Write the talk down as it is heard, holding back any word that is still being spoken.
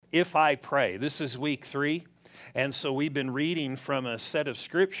If I Pray. This is week 3. And so we've been reading from a set of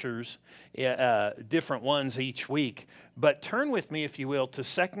scriptures, different ones each week. But turn with me, if you will, to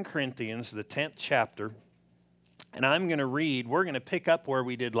 2 Corinthians, the 10th chapter. And I'm going to read, we're going to pick up where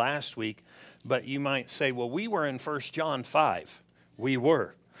we did last week. But you might say, well, we were in 1 John 5. We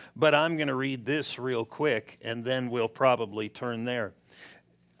were. But I'm going to read this real quick, and then we'll probably turn there.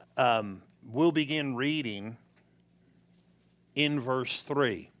 We'll begin reading in verse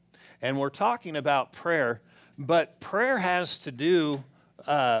 3. And we're talking about prayer. But prayer has to do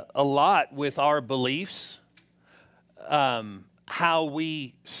a lot with our beliefs, how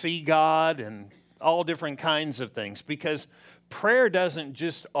we see God, and all different kinds of things. Because prayer doesn't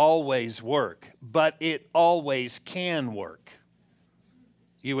just always work, but it always can work.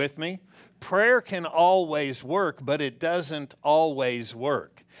 You with me? Prayer can always work, but it doesn't always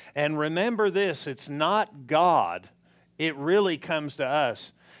work. And remember this, it's not God. It really comes to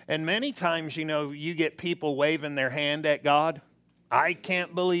us. And many times, you get people waving their hand at God. I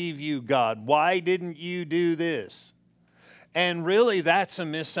can't believe you, God. Why didn't you do this? And really, that's a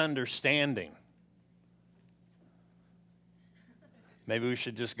misunderstanding. Maybe we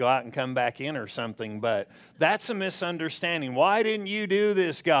should just go out and come back in or something, but that's a misunderstanding. Why didn't you do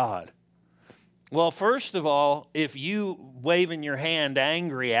this, God? Well, first of all, if you waving your hand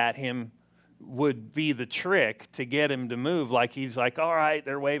angry at him would be the trick to get him to move, like he's like, all right,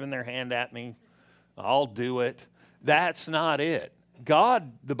 they're waving their hand at me, I'll do it. That's not it.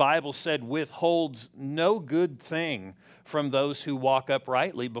 God, the Bible said, withholds no good thing from those who walk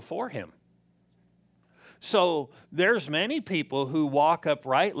uprightly before him. So there's many people who walk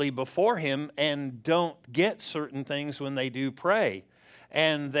uprightly before him and don't get certain things when they do pray.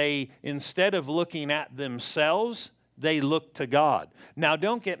 And they, instead of looking at themselves, they look to God. Now,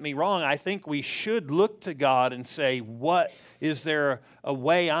 don't get me wrong. I think we should look to God and say, what is there a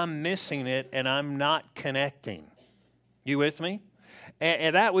way I'm missing it and I'm not connecting? You with me?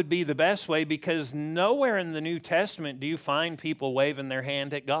 And that would be the best way, because nowhere in the New Testament do you find people waving their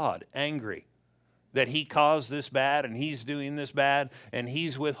hand at God, angry that he caused this bad and he's doing this bad and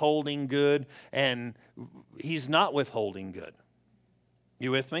he's withholding good, and he's not withholding good.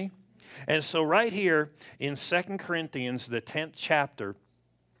 You with me? And so right here in 2 Corinthians, the 10th chapter,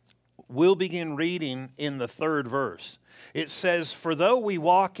 we'll begin reading in the 3rd verse. It says, for though we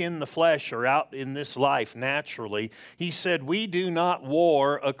walk in the flesh, or out in this life naturally, he said, we do not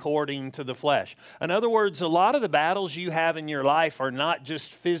war according to the flesh. In other words, a lot of the battles you have in your life are not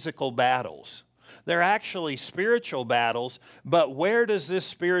just physical battles. They're actually spiritual battles, but where does this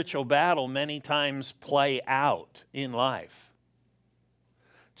spiritual battle many times play out in life?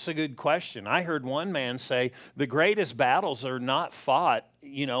 It's a good question. I heard one man say the greatest battles are not fought,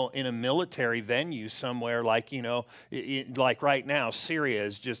 in a military venue somewhere like, like right now, Syria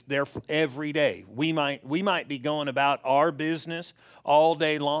is just there every day. We might be going about our business all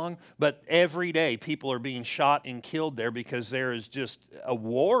day long, but every day people are being shot and killed there because there is just a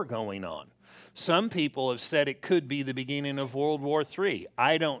war going on. Some people have said it could be the beginning of World War III.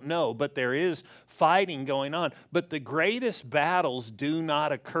 I don't know, but there is fighting going on. But the greatest battles do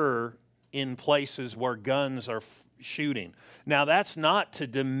not occur in places where guns are shooting. Now, that's not to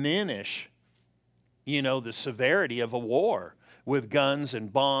diminish, the severity of a war with guns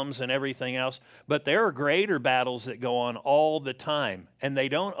and bombs and everything else. But there are greater battles that go on all the time, and they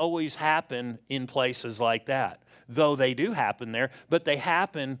don't always happen in places like that, though they do happen there, but they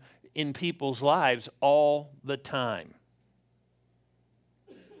happen in people's lives all the time.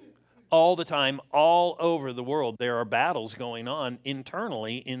 All the time, all over the world, there are battles going on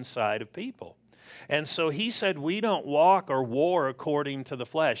internally inside of people. And so he said, we don't walk or war according to the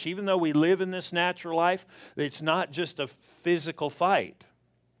flesh. Even though we live in this natural life, it's not just a physical fight.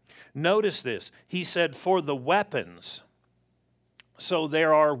 Notice this. He said, for the weapons. So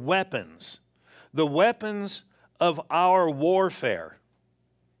there are weapons. The weapons of our warfare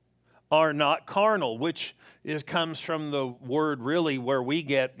are not carnal, which comes from the word really where we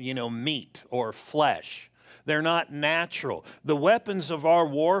get, meat or flesh. They're not natural. The weapons of our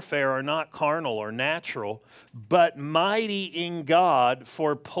warfare are not carnal or natural, but mighty in God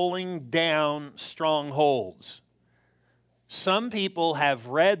for pulling down strongholds. Some people have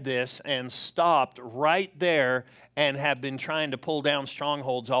read this and stopped right there and have been trying to pull down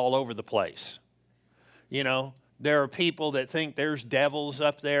strongholds all over the place. There are people that think there's devils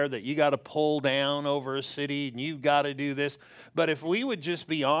up there that you got to pull down over a city and you've got to do this. But if we would just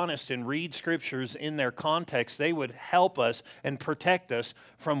be honest and read scriptures in their context, they would help us and protect us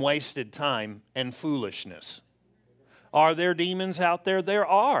from wasted time and foolishness. Are there demons out there? There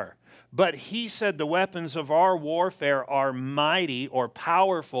are. But he said the weapons of our warfare are mighty or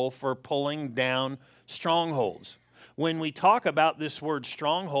powerful for pulling down strongholds. When we talk about this word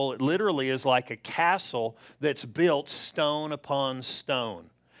stronghold, it literally is like a castle that's built stone upon stone.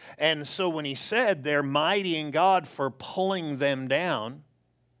 And so when he said they're mighty in God for pulling them down,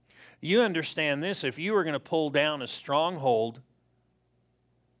 you understand this. If you were going to pull down a stronghold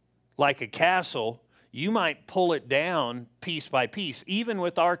like a castle, you might pull it down piece by piece. Even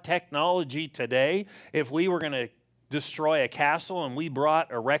with our technology today, if we were going to destroy a castle and we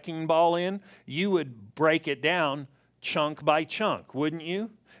brought a wrecking ball in, you would break it down chunk by chunk, wouldn't you?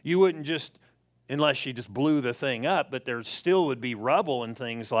 You wouldn't just, unless you just blew the thing up, but there still would be rubble and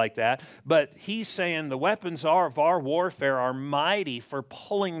things like that. But he's saying the weapons of our warfare are mighty for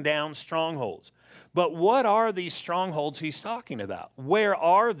pulling down strongholds. But what are these strongholds he's talking about? Where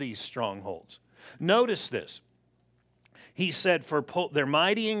are these strongholds? Notice this. He said they're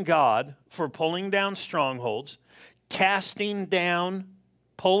mighty in God for pulling down strongholds, casting down,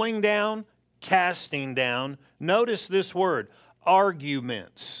 pulling down, casting down. Notice this word,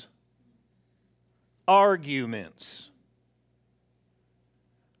 arguments. Arguments.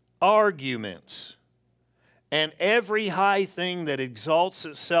 Arguments. And every high thing that exalts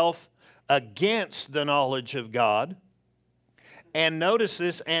itself against the knowledge of God. And notice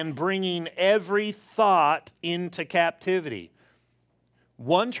this, and bringing every thought into captivity.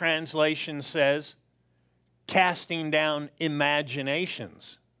 One translation says, casting down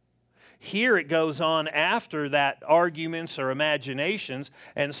imaginations. Here it goes on after that, arguments or imaginations,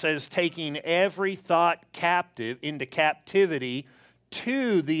 and says, taking every thought captive into captivity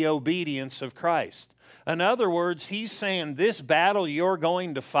to the obedience of Christ. In other words, he's saying this battle you're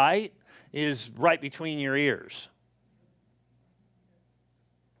going to fight is right between your ears.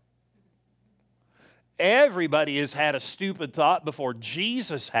 Everybody has had a stupid thought before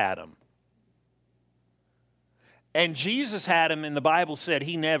Jesus had them. And Jesus had them, and the Bible said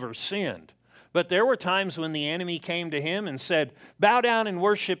he never sinned. But there were times when the enemy came to him and said, bow down and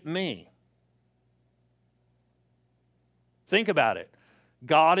worship me. Think about it.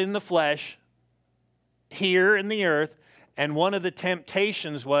 God in the flesh, here in the earth, and one of the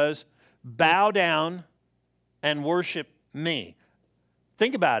temptations was, bow down and worship me.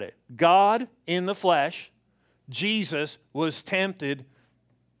 Think about it. God in the flesh, Jesus was tempted.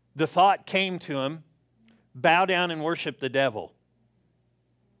 The thought came to him, bow down and worship the devil.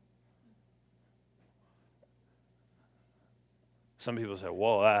 Some people say,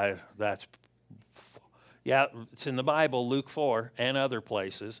 well, that's... Yeah, it's in the Bible, Luke 4, and other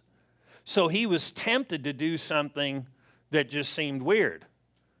places. So he was tempted to do something that just seemed weird.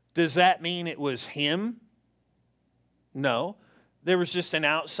 Does that mean it was him? No. There was just an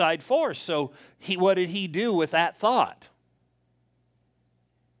outside force. So what did he do with that thought?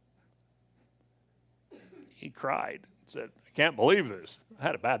 He cried, said, I can't believe this. I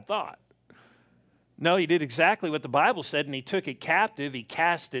had a bad thought. No, he did exactly what the Bible said, and he took it captive. He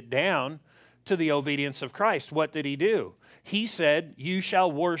cast it down to the obedience of Christ. What did he do? He said, you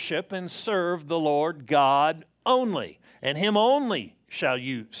shall worship and serve the Lord God only, and him only shall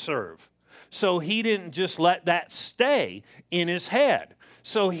you serve. So he didn't just let that stay in his head.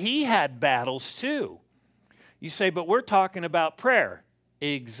 So he had battles too. You say, but we're talking about prayer.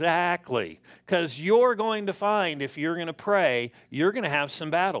 Exactly. Because you're going to find, if you're going to pray, you're going to have some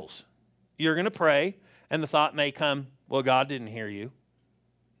battles. You're going to pray, and the thought may come, well, God didn't hear you.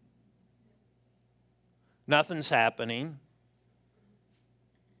 Nothing's happening.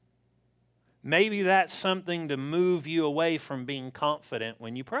 Maybe that's something to move you away from being confident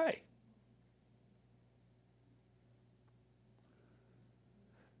when you pray.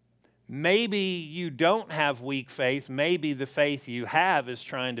 Maybe you don't have weak faith. Maybe the faith you have is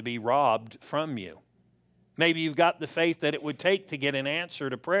trying to be robbed from you. Maybe you've got the faith that it would take to get an answer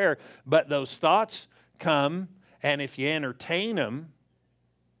to prayer, but those thoughts come, and if you entertain them,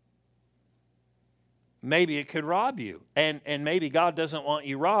 maybe it could rob you. And maybe God doesn't want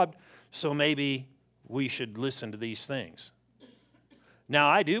you robbed, so maybe we should listen to these things. Now,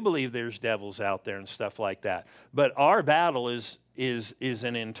 I do believe there's devils out there and stuff like that, but our battle is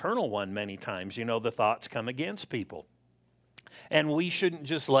an internal one many times. You know, the thoughts come against people. And we shouldn't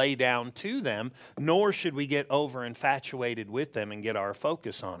just lay down to them, nor should we get over infatuated with them and get our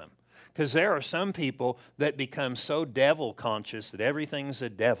focus on them. Because there are some people that become so devil conscious that everything's a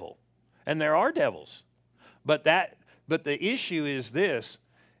devil. And there are devils. But the issue is this: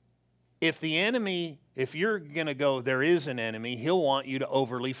 if you're going to go, there is an enemy, he'll want you to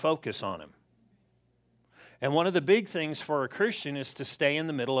overly focus on him. And one of the big things for a Christian is to stay in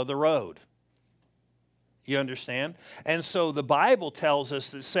the middle of the road. You understand? And so the Bible tells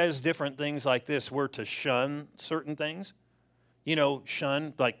us, it says different things like this. We're to shun certain things. You know,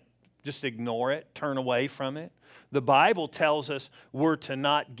 shun, like just ignore it, turn away from it. The Bible tells us we're to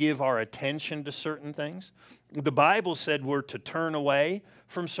not give our attention to certain things. The Bible said we're to turn away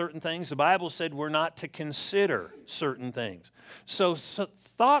from certain things. The Bible said we're not to consider certain things. So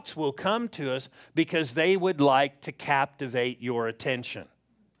thoughts will come to us because they would like to captivate your attention.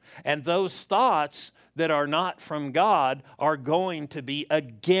 And those thoughts that are not from God are going to be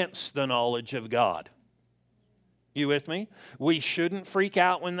against the knowledge of God. You with me? We shouldn't freak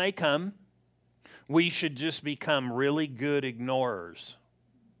out when they come. We should just become really good ignorers,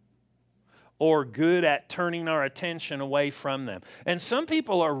 or good at turning our attention away from them. And some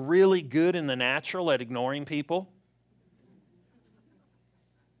people are really good in the natural at ignoring people.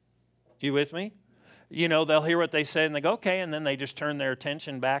 You with me? You know, they'll hear what they say and they go, okay, and then they just turn their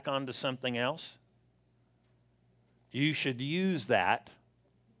attention back onto something else. You should use that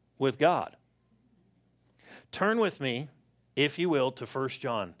with God. Turn with me, if you will, to 1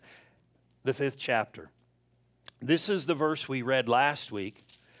 John, the 5th chapter. This is the verse we read last week.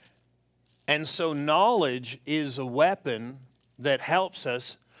 And so knowledge is a weapon that helps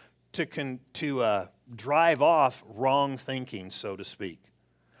us to drive off wrong thinking, so to speak.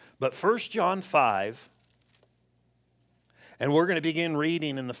 But 1 John 5, and we're going to begin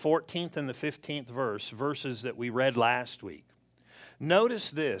reading in the 14th and the 15th verses that we read last week. Notice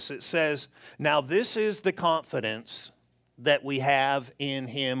this. It says, now this is the confidence that we have in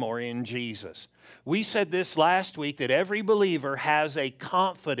Him, or in Jesus. We said this last week, that every believer has a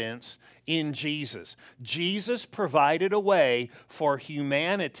confidence in Jesus. Jesus provided a way for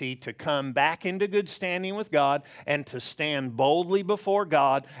humanity to come back into good standing with God and to stand boldly before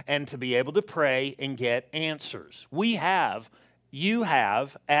God and to be able to pray and get answers. You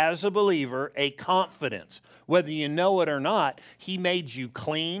have, as a believer, a confidence. Whether you know it or not, He made you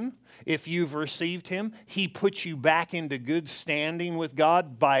clean. If you've received Him, He puts you back into good standing with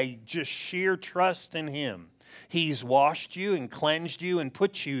God by just sheer trust in Him. He's washed you and cleansed you and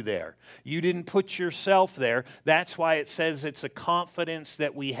put you there. You didn't put yourself there. That's why it says it's a confidence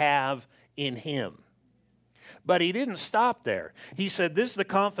that we have in Him. But He didn't stop there. He said, this is the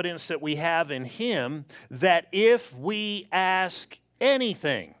confidence that we have in Him, that if we ask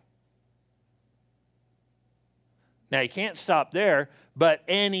anything. Now, you can't stop there, but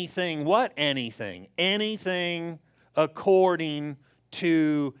anything, what anything? Anything according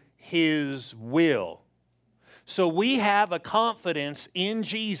to His will. So we have a confidence in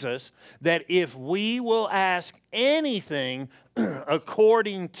Jesus that if we will ask anything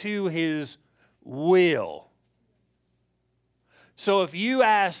according to His will. So if you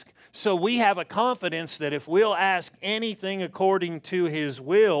ask, so we have a confidence that if we'll ask anything according to His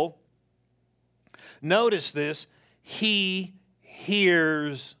will, notice this, He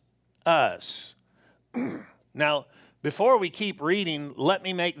hears us. Now, before we keep reading, let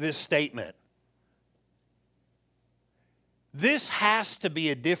me make this statement. This has to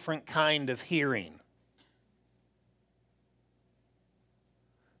be a different kind of hearing.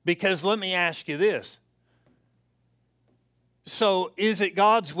 Because let me ask you this. So is it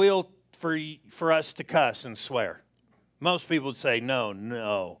God's will for us to cuss and swear? Most people would say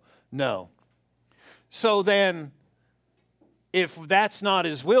no. So then, if that's not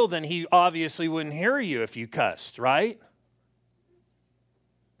His will, then He obviously wouldn't hear you if you cussed, right?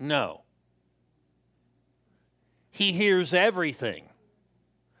 No. He hears everything.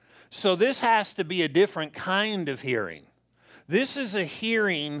 So this has to be a different kind of hearing. This is a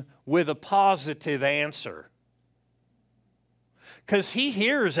hearing with a positive answer. Because He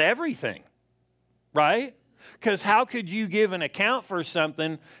hears everything, right? Because how could you give an account for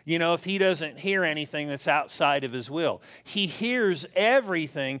something, if He doesn't hear anything that's outside of His will? He hears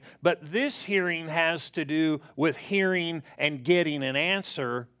everything, but this hearing has to do with hearing and getting an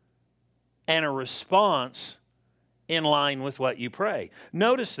answer and a response in line with what you pray.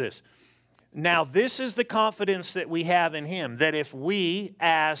 Notice this. Now, this is the confidence that we have in Him, that if we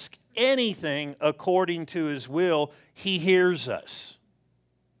ask anything according to His will, He hears us.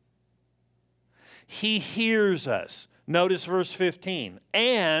 He hears us. Notice verse 15.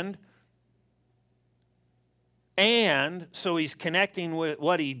 And so He's connecting with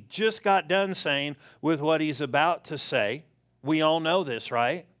what He just got done saying with what He's about to say. We all know this,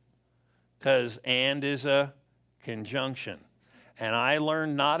 right? Because and is a conjunction. And I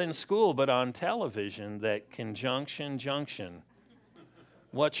learned not in school but on television that conjunction, junction.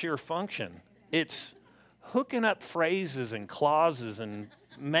 What's your function? It's hooking up phrases and clauses and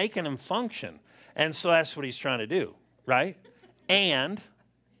making them function. And so that's what He's trying to do, right? And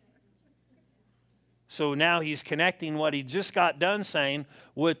So now he's connecting what he just got done saying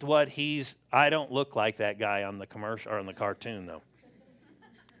with what I don't look like that guy on the commercial or on the cartoon though.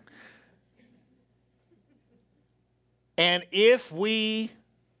 And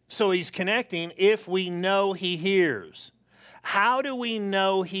so he's connecting if we know he hears. How do we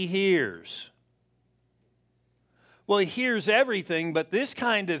know he hears? Well, he hears everything, but this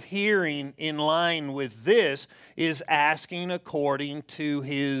kind of hearing in line with this is asking according to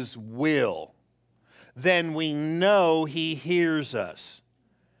his will. Then we know he hears us.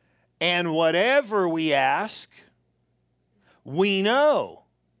 And whatever we ask, we know.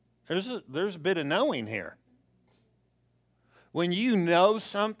 There's a bit of knowing here. When you know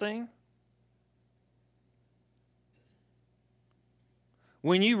something,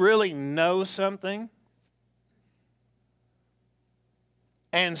 when you really know something,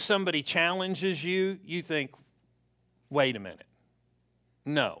 and somebody challenges you, you think, wait a minute.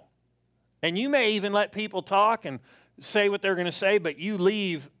 No. And you may even let people talk and say what they're going to say, but you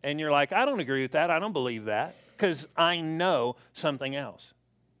leave and you're like, I don't agree with that. I don't believe that because I know something else.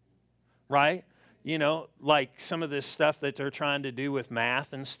 Right? You know, like some of this stuff that they're trying to do with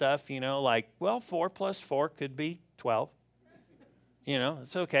math and stuff, you know, like, well, 4 plus 4 could be 12. You know,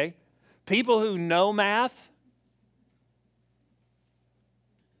 it's okay. People who know math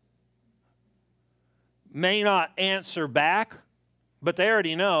may not answer back, but they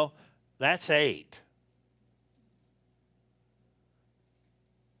already know that's 8.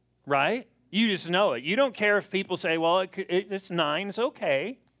 Right? You just know it. You don't care if people say, well, it's 9. It's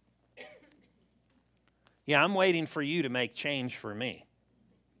okay. Yeah, I'm waiting for you to make change for me.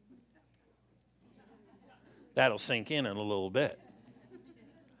 That'll sink in a little bit.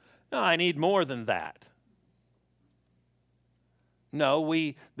 No, I need more than that. No,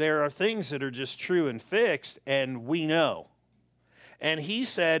 there are things that are just true and fixed, and we know. And he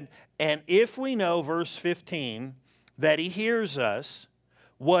said, and if we know, verse 15, that he hears us,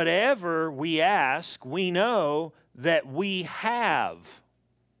 whatever we ask, we know that we have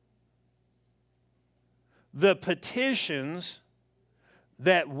the petitions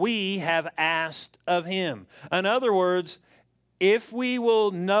that we have asked of him. In other words, if we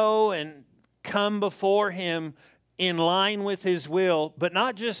will know and come before him in line with his will, but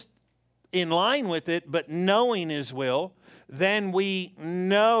not just in line with it, but knowing his will, then we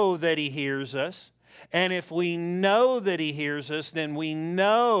know that he hears us. And if we know that he hears us, then we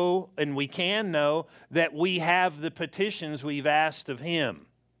know, and we can know, that we have the petitions we've asked of him.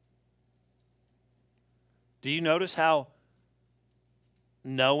 Do you notice how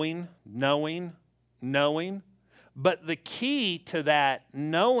knowing? But the key to that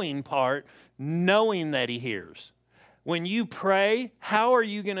knowing part, knowing that he hears. When you pray, how are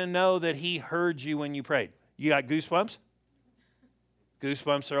you going to know that he heard you when you prayed? You got goosebumps?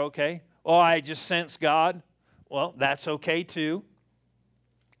 Goosebumps are okay. Oh, I just sense God. Well, that's okay too.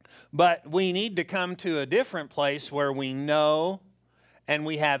 But we need to come to a different place where we know and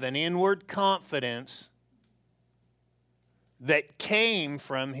we have an inward confidence that came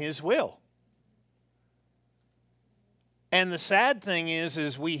from his will. And the sad thing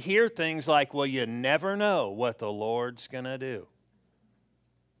is we hear things like, well, you never know what the Lord's going to do.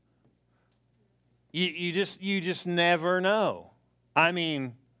 You just never know. I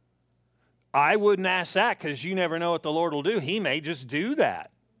mean, I wouldn't ask that because you never know what the Lord will do. He may just do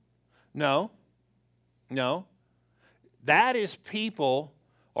that. No. That is people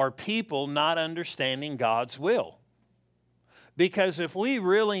not understanding God's will. Because if we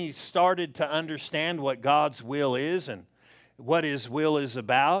really started to understand what God's will is and what his will is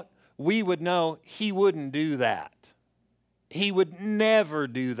about, we would know he wouldn't do that. He would never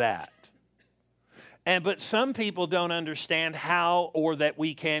do that. But some people don't understand how or that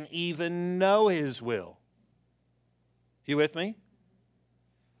we can even know his will. You with me?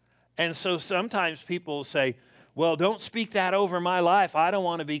 And so sometimes people say, well, don't speak that over my life. I don't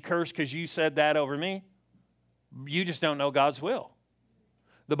want to be cursed because you said that over me. You just don't know God's will.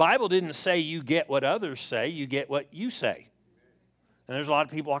 The Bible didn't say you get what others say, you get what you say. And there's a lot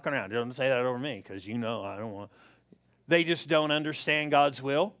of people walking around, don't say that over me because you know I don't want. They just don't understand God's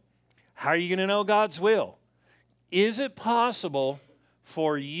will. How are you going to know God's will? Is it possible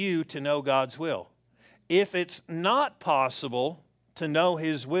for you to know God's will? If it's not possible to know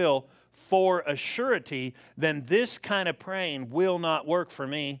his will for a surety, then this kind of praying will not work for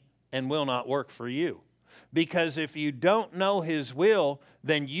me and will not work for you. Because if you don't know his will,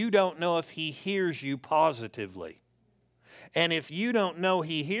 then you don't know if he hears you positively. And if you don't know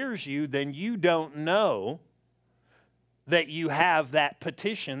he hears you, then you don't know that you have that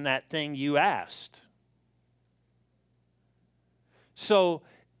petition, that thing you asked. So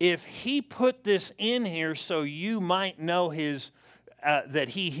if He put this in here so you might know His, that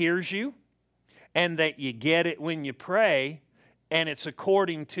He hears you and that you get it when you pray and it's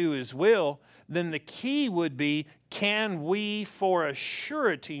according to His will, then the key would be, can we for a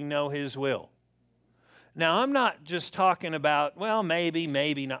surety know His will? Now, I'm not just talking about, well, maybe,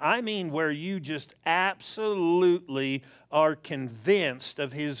 maybe not. I mean where you just absolutely are convinced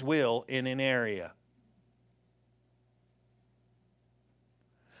of His will in an area.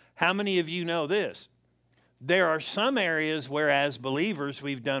 How many of you know this? There are some areas where as believers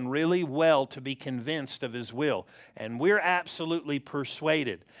we've done really well to be convinced of His will. And we're absolutely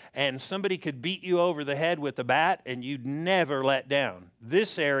persuaded. And somebody could beat you over the head with a bat and you'd never let down.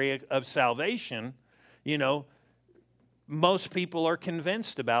 This area of salvation, you know, most people are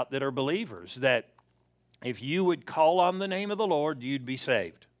convinced about that are believers, that if you would call on the name of the Lord, you'd be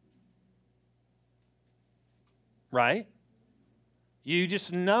saved. Right? You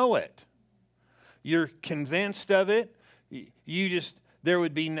just know it. You're convinced of it. You just, there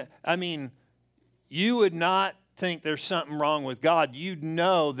would be, you would not think there's something wrong with God. You'd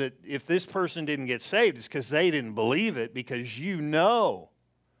know that if this person didn't get saved, it's because they didn't believe it, because you know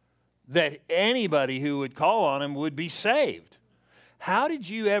that anybody who would call on Him would be saved. How did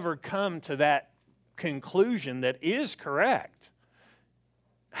you ever come to that conclusion that is correct?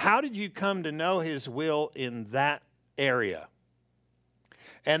 How did you come to know His will in that area?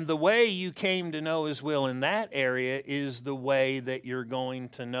 And the way you came to know His will in that area is the way that you're going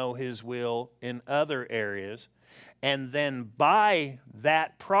to know His will in other areas. And then by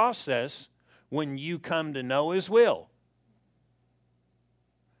that process, when you come to know His will,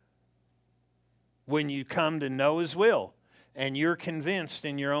 when you come to know His will, and you're convinced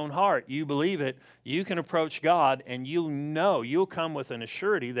in your own heart, you believe it, you can approach God and you'll come with an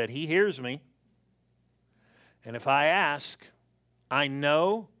assurity that He hears me. And if I ask, I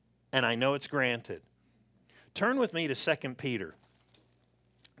know, and I know it's granted. Turn with me to 2 Peter.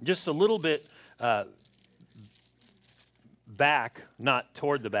 Just a little bit back, not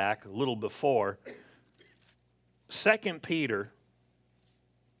toward the back, a little before. 2 Peter,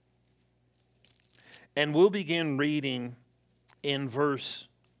 and we'll begin reading in 2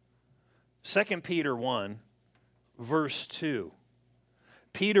 Peter 1, verse 2.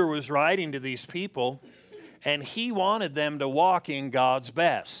 Peter was writing to these people, and he wanted them to walk in God's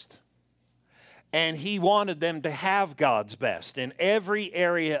best. And he wanted them to have God's best in every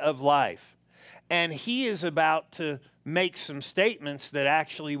area of life. And he is about to make some statements that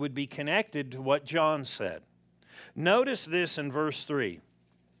actually would be connected to what John said. Notice this in verse 3.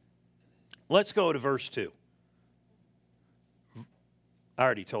 Let's go to verse 2. I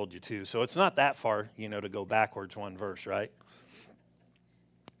already told you 2, so it's not that far, to go backwards one verse, right?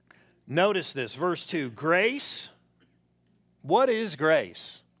 Notice this, verse 2, grace. What is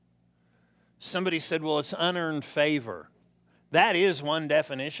grace? Somebody said, well, it's unearned favor. That is one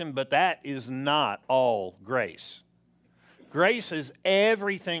definition, but that is not all grace. Grace is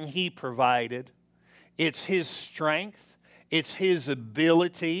everything He provided. It's His strength. It's His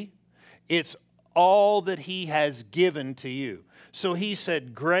ability. It's all that He has given to you. So He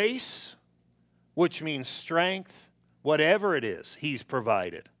said grace, which means strength, whatever it is, He's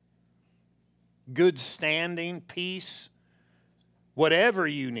provided. Good standing, peace, whatever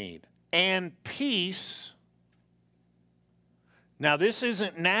you need. And peace. Now, this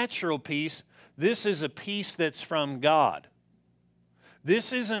isn't natural peace. This is a peace that's from God.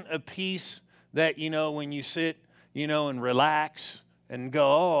 This isn't a peace that, when you sit, and relax and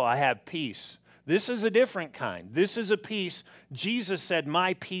go, oh, I have peace. This is a different kind. This is a peace. Jesus said,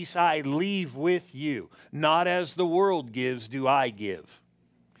 my peace I leave with you. Not as the world gives do I give.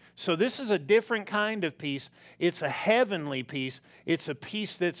 So this is a different kind of peace. It's a heavenly peace. It's a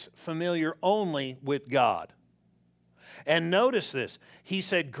peace that's familiar only with God. And notice this. He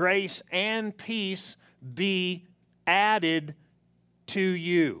said, grace and peace be added to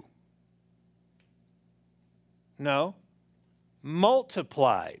you. No.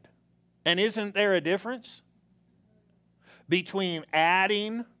 Multiplied. And isn't there a difference between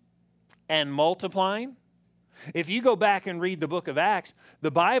adding and multiplying? If you go back and read the book of Acts,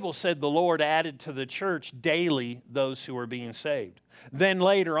 the Bible said the Lord added to the church daily those who were being saved. Then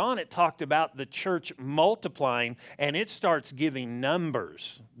later on it talked about the church multiplying, and it starts giving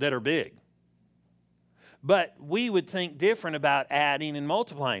numbers that are big. But we would think different about adding and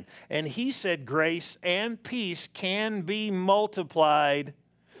multiplying. And He said grace and peace can be multiplied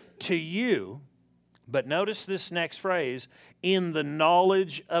to you. But notice this next phrase, in the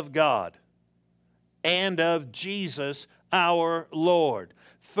knowledge of God and of Jesus our Lord.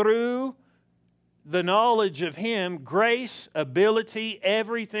 Through the knowledge of Him, grace, ability,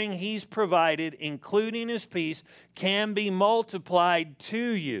 everything He's provided, including His peace, can be multiplied to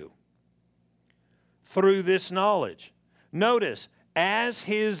you through this knowledge. Notice, as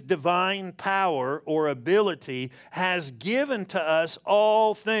His divine power or ability has given to us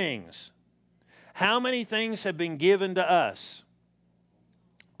all things. How many things have been given to us?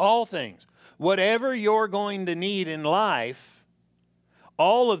 All things. Whatever you're going to need in life,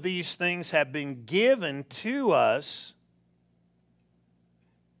 all of these things have been given to us.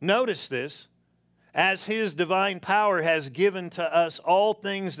 Notice this. As His divine power has given to us all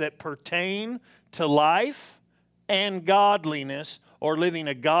things that pertain to life and godliness, or living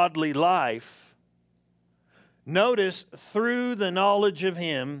a godly life. Notice, through the knowledge of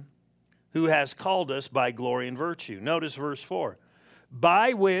Him who has called us by glory and virtue. Notice verse 4.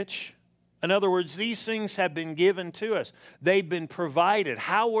 By which, in other words, these things have been given to us. They've been provided.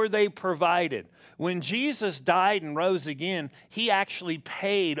 How were they provided? When Jesus died and rose again, He actually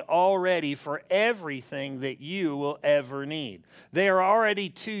paid already for everything that you will ever need. They are already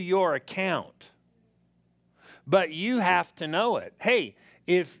to your account. But you have to know it. Hey,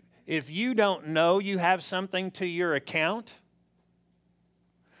 if you don't know you have something to your account,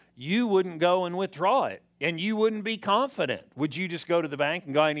 you wouldn't go and withdraw it. And you wouldn't be confident. Would you just go to the bank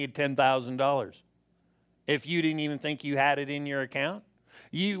and go, I need $10,000? If you didn't even think you had it in your account?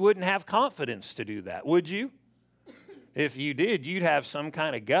 You wouldn't have confidence to do that, would you? If you did, you'd have some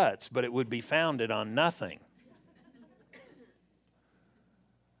kind of guts, but it would be founded on nothing.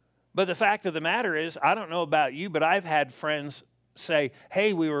 But the fact of the matter is, I don't know about you, but I've had friends say,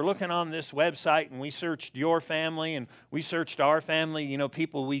 hey, we were looking on this website and we searched your family and we searched our family, you know,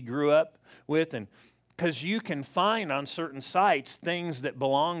 people we grew up with. And because you can find on certain sites things that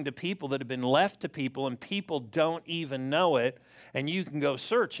belong to people that have been left to people and people don't even know it. And you can go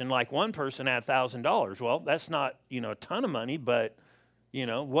search, and like one person had $1,000. Well, that's not, you know, a ton of money, but, you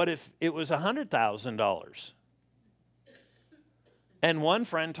know, what if it was $100,000? And one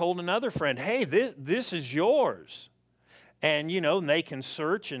friend told another friend, hey, this is yours. And, you know, they can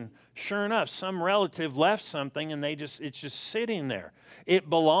search, and sure enough, some relative left something, and it's just sitting there. It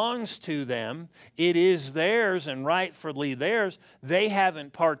belongs to them. It is theirs and rightfully theirs. They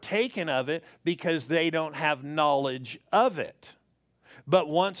haven't partaken of it because they don't have knowledge of it. But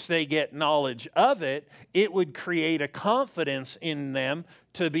once they get knowledge of it, it would create a confidence in them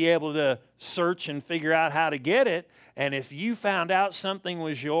to be able to search and figure out how to get it. And if you found out something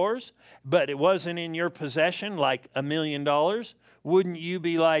was yours, but it wasn't in your possession, like $1 million, wouldn't you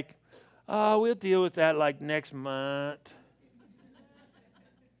be like, oh, we'll deal with that like next month?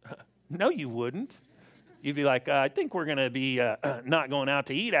 No, you wouldn't. You'd be like, I think we're going to be not going out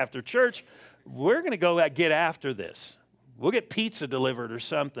to eat after church. We're going to go get after this. We'll get pizza delivered or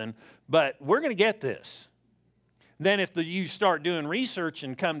something, but we're going to get this. Then if you start doing research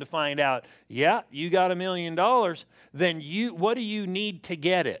and come to find out, yeah, you got $1 million, then what do you need to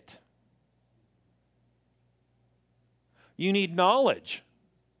get it? You need knowledge.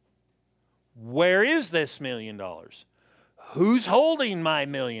 Where is this $1 million? Who's holding my $1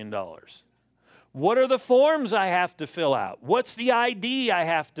 million? What are the forms I have to fill out? What's the ID I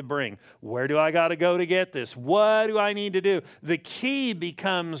have to bring? Where do I got to go to get this? What do I need to do? The key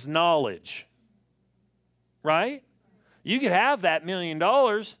becomes knowledge. Right? You could have that $1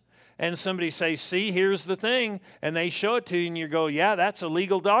 million and somebody say, see, here's the thing, and they show it to you and you go, yeah, that's a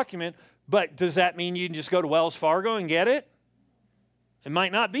legal document, but does that mean you can just go to Wells Fargo and get it? It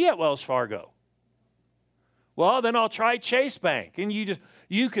might not be at Wells Fargo. Well, then I'll try Chase Bank. And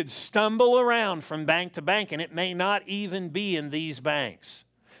you could stumble around from bank to bank, and it may not even be in these banks.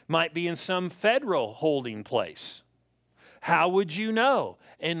 It might be in some federal holding place. How would you know?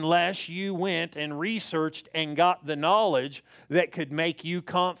 Unless you went and researched and got the knowledge that could make you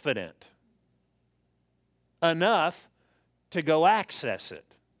confident enough to go access it.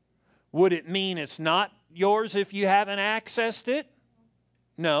 Would it mean it's not yours if you haven't accessed it?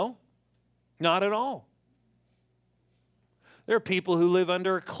 No, not at all. There are people who live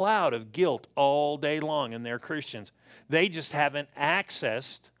under a cloud of guilt all day long, and they're Christians. They just haven't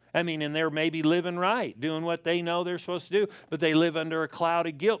accessed, and they're maybe living right, doing what they know they're supposed to do, but they live under a cloud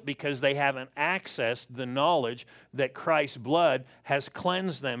of guilt because they haven't accessed the knowledge that Christ's blood has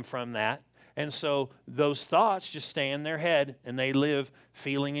cleansed them from that. And so those thoughts just stay in their head, and they live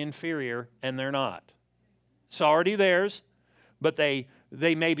feeling inferior, and they're not. It's already theirs, but they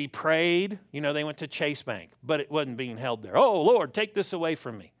maybe prayed, they went to Chase Bank, but it wasn't being held there. Oh, Lord, take this away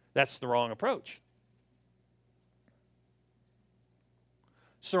from me. That's the wrong approach.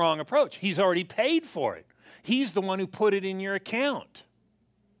 It's the wrong approach. He's already paid for it. He's the one who put it in your account.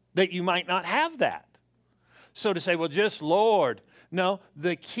 that you might not have that. So to say, well, just Lord, no,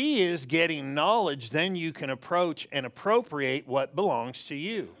 the key is getting knowledge, then you can approach and appropriate what belongs to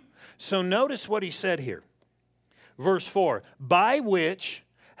you. So notice what he said here. Verse 4, by which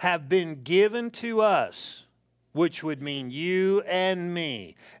have been given to us, which would mean you and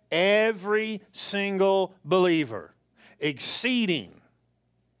me, every single believer, exceedingly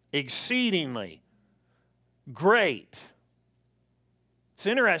great. It's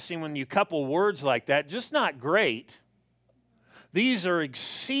interesting when you couple words like that, just not great. These are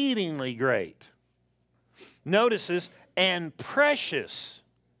exceedingly great. Notice this, and precious.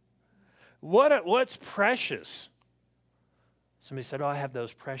 What's precious? Somebody said, oh, I have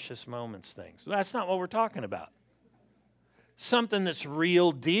those precious moments things. Well, that's not what we're talking about. Something that's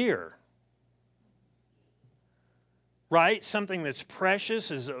real dear. Right? Something that's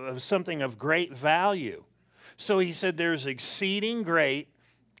precious is something of great value. So he said there's exceeding great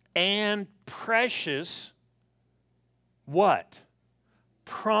and precious what?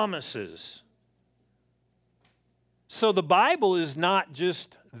 Promises. So the Bible is not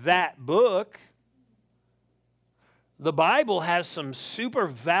just that book. The Bible has some super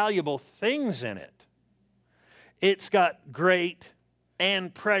valuable things in it. It's got great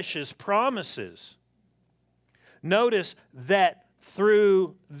and precious promises. Notice that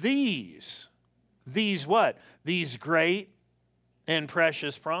through these what? These great and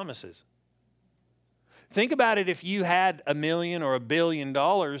precious promises. Think about it if you had $1 million or $1 billion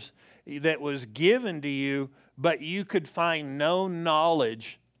that was given to you, but you could find no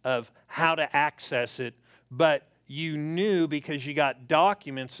knowledge of how to access it, but you knew because you got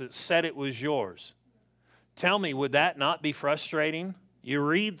documents that said it was yours. Tell me, would that not be frustrating? You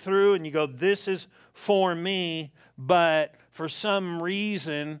read through and you go, this is for me, but for some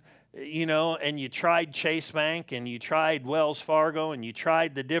reason, you know, and you tried Chase Bank and you tried Wells Fargo and you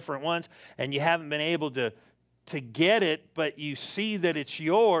tried the different ones and you haven't been able to get it, but you see that it's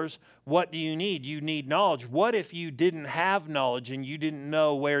yours. What do you need? You need knowledge. What if you didn't have knowledge and you didn't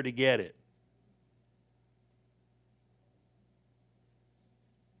know where to get it?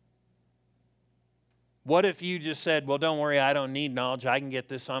 What if you just said, well, don't worry, I don't need knowledge. I can get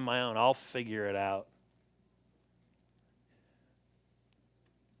this on my own. I'll figure it out.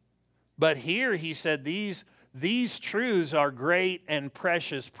 But here he said these truths are great and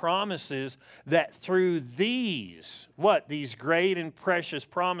precious promises that through these, what? These great and precious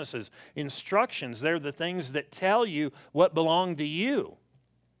promises, instructions, they're the things that tell you what belong to you.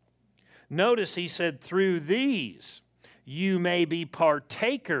 Notice he said, through these you may be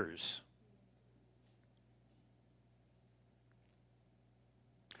partakers.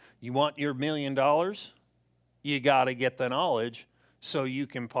 You want your $1 million? You got to get the knowledge so you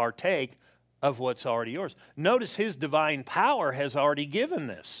can partake of what's already yours. Notice his divine power has already given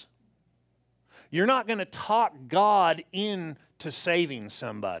this. You're not going to talk God into saving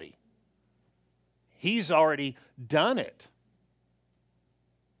somebody. He's already done it.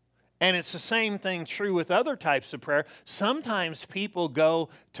 And it's the same thing true with other types of prayer. Sometimes people go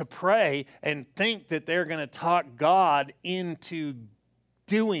to pray and think that they're going to talk God into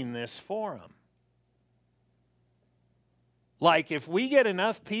doing this for them. Like if we get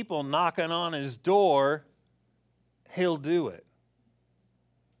enough people knocking on his door, he'll do it.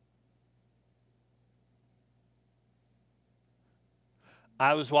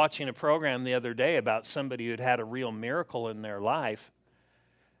 I was watching a program the other day about somebody who had had a real miracle in their life.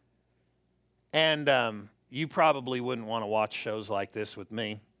 And you probably wouldn't want to watch shows like this with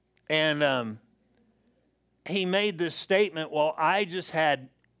me. And he made this statement, well, I just had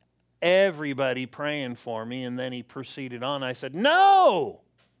everybody praying for me, and then he proceeded on. I said, no!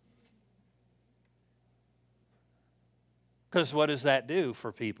 Because what does that do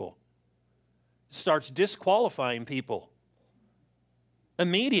for people? It starts disqualifying people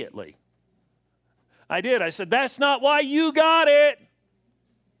immediately. I did. I said, that's not why you got it.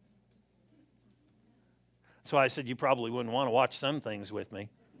 That's why I said you probably wouldn't want to watch some things with me.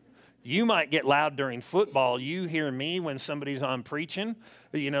 You might get loud during football. You hear me when somebody's on preaching.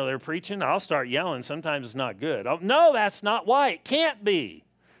 You know, they're preaching. I'll start yelling. Sometimes it's not good. No, that's not why. It can't be.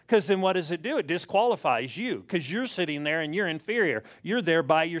 Because then what does it do? It disqualifies you because you're sitting there and you're inferior. You're there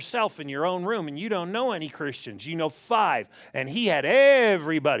by yourself in your own room and you don't know any Christians. You know 5. And he had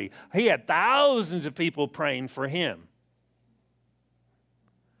everybody. He had thousands of people praying for him.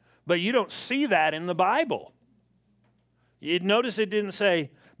 But you don't see that in the Bible. You'd notice it didn't say,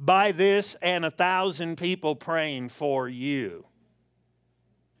 by this and 1,000 people praying for you.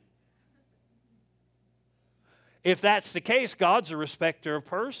 If that's the case, God's a respecter of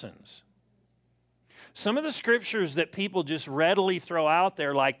persons. Some of the scriptures that people just readily throw out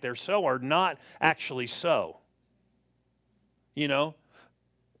there like they're so are not actually so. You know?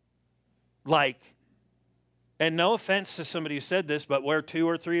 Like, and no offense to somebody who said this, but where 2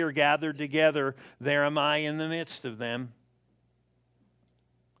 or 3 are gathered together, there am I in the midst of them.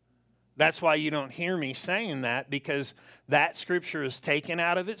 That's why you don't hear me saying that, because that scripture is taken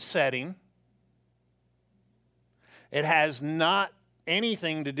out of its setting. It has not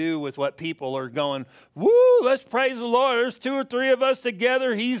anything to do with what people are going, woo, let's praise the Lord. There's 2 or 3 of us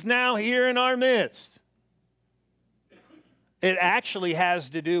together. He's now here in our midst. It actually has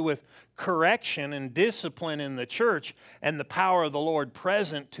to do with correction and discipline in the church and the power of the Lord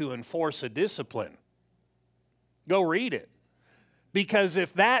present to enforce a discipline. Go read it. Because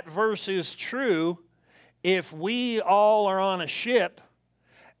if that verse is true, if we all are on a ship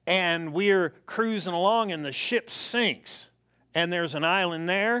and we're cruising along and the ship sinks and there's an island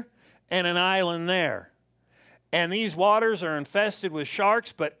there and an island there, and these waters are infested with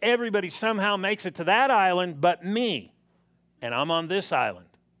sharks, but everybody somehow makes it to that island but me, and I'm on this island.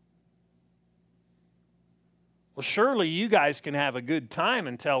 Well, surely you guys can have a good time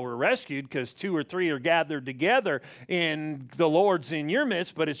until we're rescued, because 2 or 3 are gathered together and the Lord's in your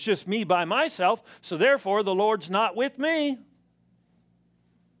midst, but it's just me by myself, so therefore the Lord's not with me.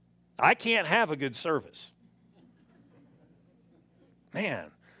 I can't have a good service.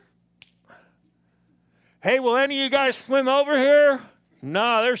 Man. Hey, will any of you guys swim over here?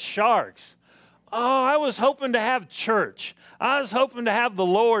 No, there's sharks. Oh, I was hoping to have church. I was hoping to have the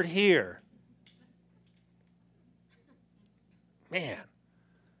Lord here. Man,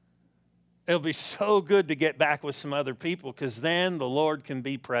 it'll be so good to get back with some other people, because then the Lord can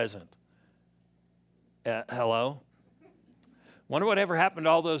be present. Hello? Wonder whatever happened to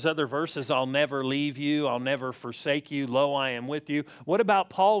all those other verses. I'll never leave you. I'll never forsake you. Lo, I am with you. What about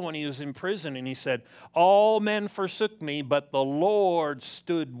Paul when he was in prison and he said, all men forsook me, but the Lord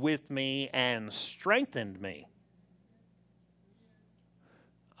stood with me and strengthened me?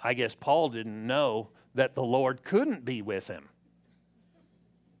 I guess Paul didn't know that the Lord couldn't be with him.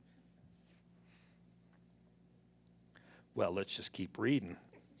 Well, let's just keep reading.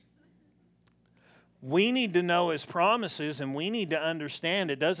 We need to know His promises, and we need to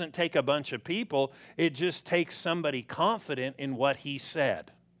understand it doesn't take a bunch of people. It just takes somebody confident in what He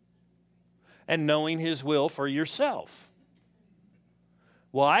said and knowing His will for yourself.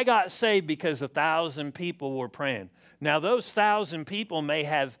 Well, I got saved because 1,000 people were praying. Now, those 1,000 people may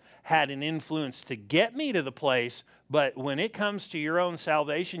have had an influence to get me to the place, but when it comes to your own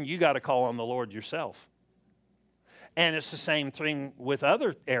salvation, you got to call on the Lord yourself. And it's the same thing with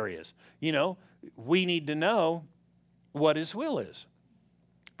other areas. You know, we need to know what His will is.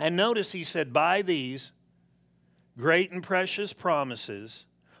 And notice He said, by these great and precious promises,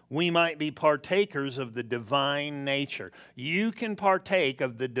 we might be partakers of the divine nature. You can partake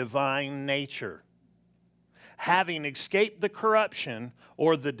of the divine nature, having escaped the corruption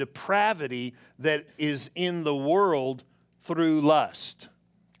or the depravity that is in the world through lust.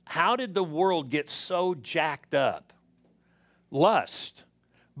 How did the world get so jacked up? Lust.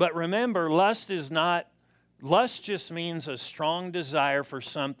 But remember, lust just means a strong desire for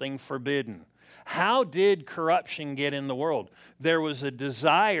something forbidden. How did corruption get in the world? There was a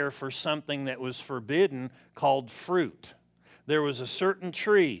desire for something that was forbidden called fruit. There was a certain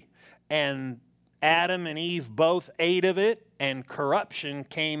tree, and Adam and Eve both ate of it, and corruption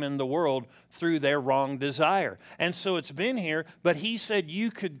came in the world through their wrong desire. And so it's been here, but He said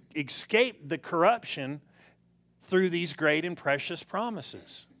you could escape the corruption through these great and precious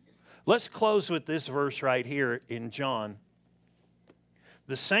promises. Let's close with this verse right here in John.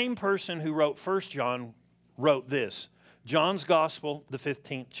 The same person who wrote 1 John wrote this. John's Gospel, the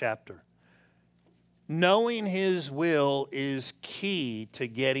 15th chapter. Knowing His will is key to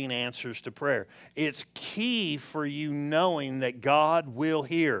getting answers to prayer. It's key for you knowing that God will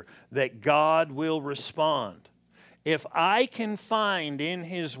hear, that God will respond. If I can find in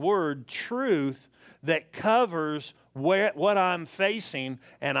His Word truth that covers what I'm facing,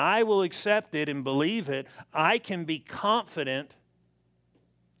 and I will accept it and believe it, I can be confident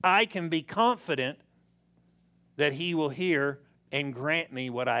that He will hear and grant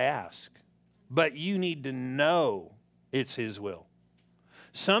me what I ask. But you need to know it's His will.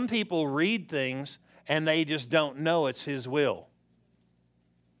 Some people read things and they just don't know it's His will.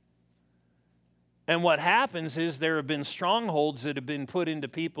 And what happens is there have been strongholds that have been put into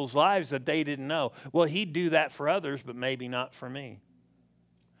people's lives that they didn't know. Well, He'd do that for others, but maybe not for me.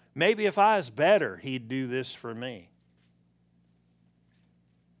 Maybe if I was better, He'd do this for me.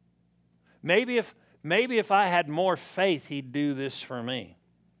 Maybe if I had more faith, He'd do this for me.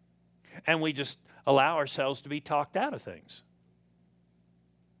 And allow ourselves to be talked out of things.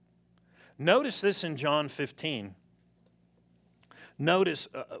 Notice this in John 15. Notice,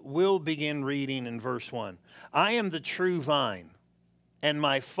 we'll begin reading in verse 1. I am the true vine, and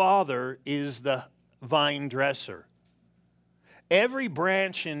my Father is the vine dresser. Every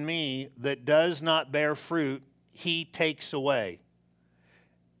branch in me that does not bear fruit, he takes away.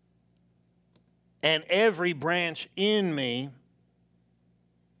 And every branch in me,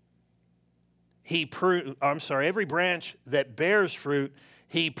 every branch that bears fruit,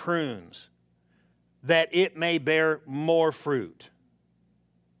 he prunes, that it may bear more fruit.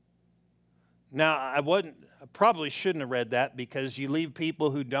 Now, I probably shouldn't have read that, because you leave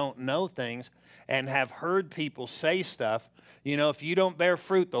people who don't know things and have heard people say stuff. You know, if you don't bear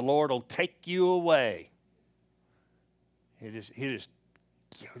fruit, the Lord will take you away. He'll just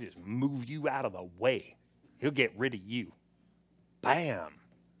move you out of the way. He'll get rid of you. Bam.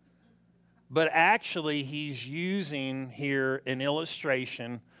 But actually, he's using here an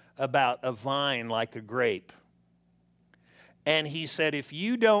illustration about a vine like a grape. And he said, if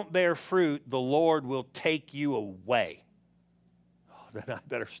you don't bear fruit, the Lord will take you away. Oh, then I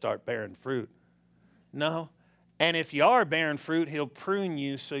better start bearing fruit. No. And if you are bearing fruit, he'll prune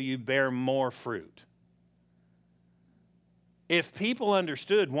you so you bear more fruit. If people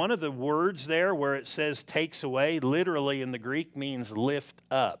understood, one of the words there where it says takes away, literally in the Greek means lift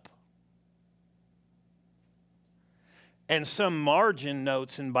up. And some margin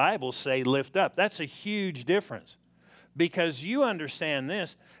notes in Bible say lift up. That's a huge difference. Because you understand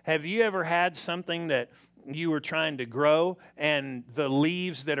this. Have you ever had something that you were trying to grow, and the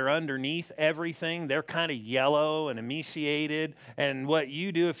leaves that are underneath everything, they're kind of yellow and emaciated, and what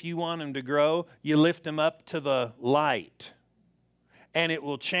you do if you want them to grow, you lift them up to the light, and it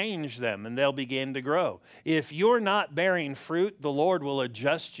will change them, and they'll begin to grow. If you're not bearing fruit, the Lord will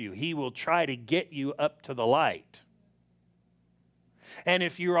adjust you. He will try to get you up to the light. And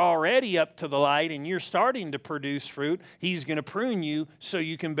if you're already up to the light and you're starting to produce fruit, he's going to prune you so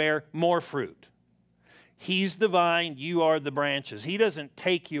you can bear more fruit. He's the vine, you are the branches. He doesn't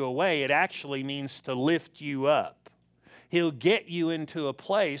take you away. It actually means to lift you up. He'll get you into a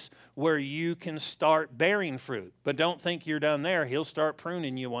place where you can start bearing fruit. But don't think you're done there. He'll start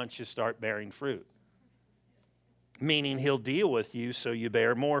pruning you once you start bearing fruit. Meaning he'll deal with you so you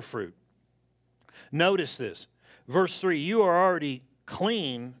bear more fruit. Notice this. Verse 3, you are already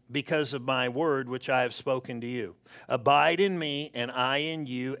clean because of my word which I have spoken to you. Abide in me and I in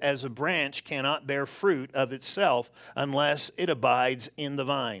you, as a branch cannot bear fruit of itself unless it abides in the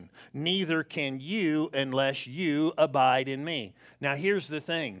vine. Neither can you unless you abide in me. Now here's the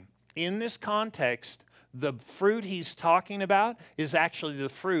thing. In this context, the fruit he's talking about is actually the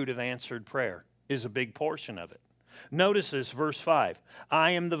fruit of answered prayer, is a big portion of it. Notice this, verse 5.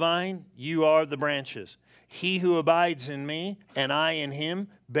 I am the vine, you are the branches. He who abides in me, and I in him,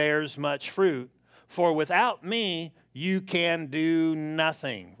 bears much fruit. For without me, you can do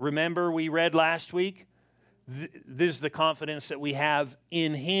nothing. Remember we read last week? This is the confidence that we have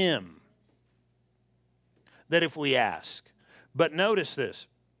in him, that if we ask. But notice this.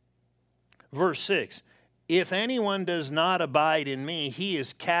 Verse 6. If anyone does not abide in me, he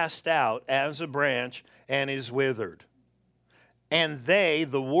is cast out as a branch and is withered. And they,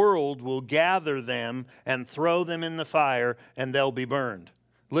 the world, will gather them and throw them in the fire, and they'll be burned.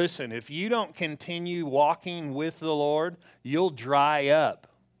 Listen, if you don't continue walking with the Lord, you'll dry up.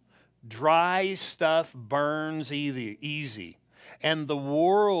 Dry stuff burns easy. And the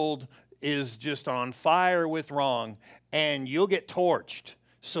world is just on fire with wrong, and you'll get torched.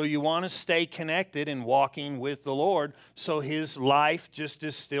 So you want to stay connected and walking with the Lord so his life just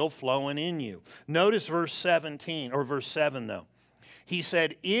is still flowing in you. Notice verse 17, or verse 7 though. He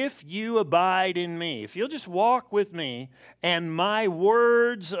said, if you abide in me, if you'll just walk with me, and my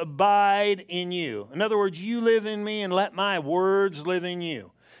words abide in you. In other words, you live in me and let my words live in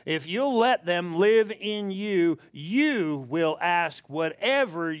you. If you'll let them live in you, you will ask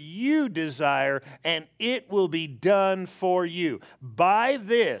whatever you desire, and it will be done for you. By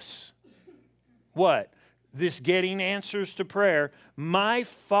this, what? This getting answers to prayer, my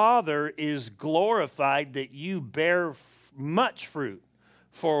Father is glorified that you bear much fruit.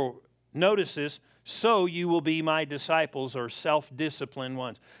 For, notice this, so you will be my disciples, or self-disciplined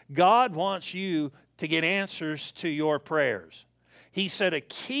ones. God wants you to get answers to your prayers. He said a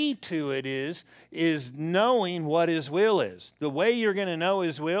key to it is knowing what his will is. The way you're going to know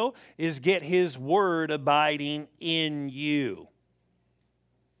his will is get his word abiding in you.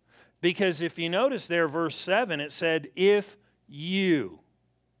 Because if you notice there, verse 7, it said, if you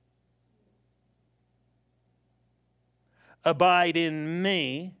abide in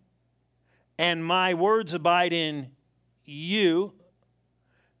me, and my words abide in you.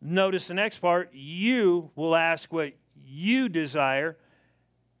 Notice the next part. You will ask what you desire,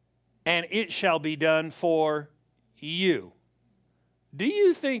 and it shall be done for you. Do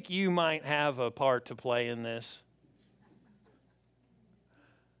you think you might have a part to play in this?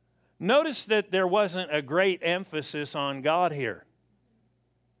 Notice that there wasn't a great emphasis on God here.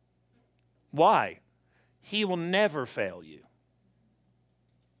 Why? He will never fail you.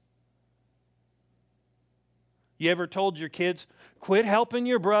 You ever told your kids, quit helping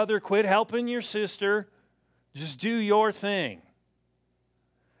your brother, quit helping your sister, just do your thing?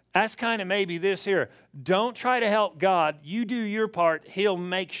 That's kind of maybe this here. Don't try to help God. You do your part. He'll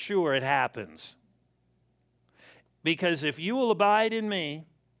make sure it happens. Because if you will abide in me,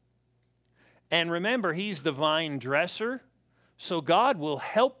 and remember, He's the vine dresser, so God will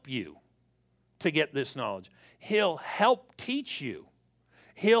help you to get this knowledge. He'll help teach you.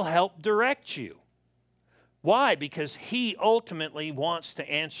 He'll help direct you. Why? Because He ultimately wants to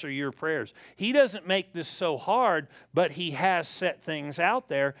answer your prayers. He doesn't make this so hard, but He has set things out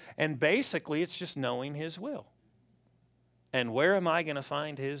there, and basically it's just knowing His will. And where am I going to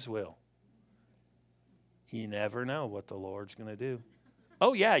find His will? You never know what the Lord's going to do.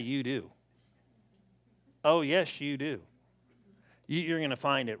 Oh, yeah, you do. Oh, yes, you do. You're going to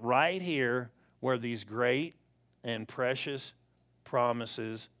find it right here where these great and precious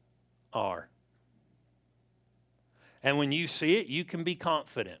promises are. And when you see it, you can be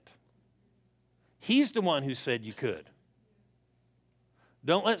confident. He's the one who said you could.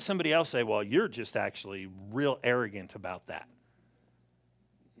 Don't let somebody else say, well, you're just actually real arrogant about that.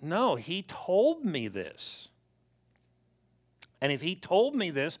 No, He told me this. And if He told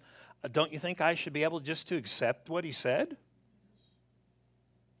me this, don't you think I should be able just to accept what He said?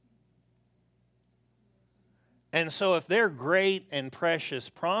 And so if they're great and precious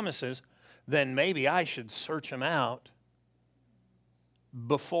promises, then maybe I should search them out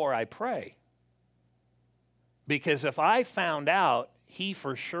before I pray. Because if I found out He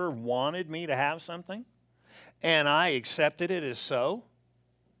for sure wanted me to have something, and I accepted it as so,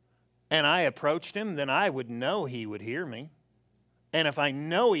 and I approached Him, then I would know He would hear me. And if I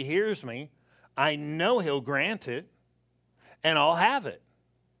know He hears me, I know He'll grant it, and I'll have it.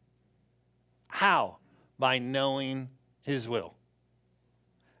 How? By knowing His will.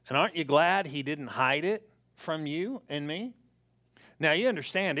 And aren't you glad He didn't hide it from you and me? Now, you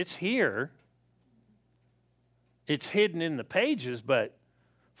understand, it's here. It's hidden in the pages, but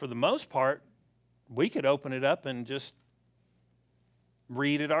for the most part, we could open it up and just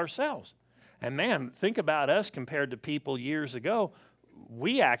read it ourselves. And man, think about us compared to people years ago.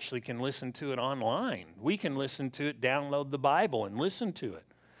 We actually can listen to it online. We can listen to it, download the Bible and listen to it,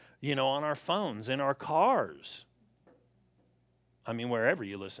 on our phones, in our cars. I mean, wherever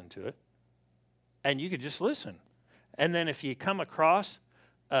you listen to it. And you could just listen. And then if you come across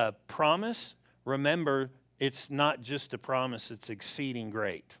a promise, remember, it's not just a promise, it's exceeding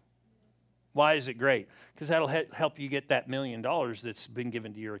great. Why is it great? Because that'll help you get that $1 million that's been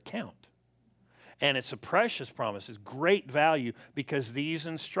given to your account. And it's a precious promise. It's great value because these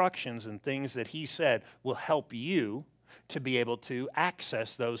instructions and things that He said will help you to be able to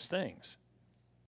access those things.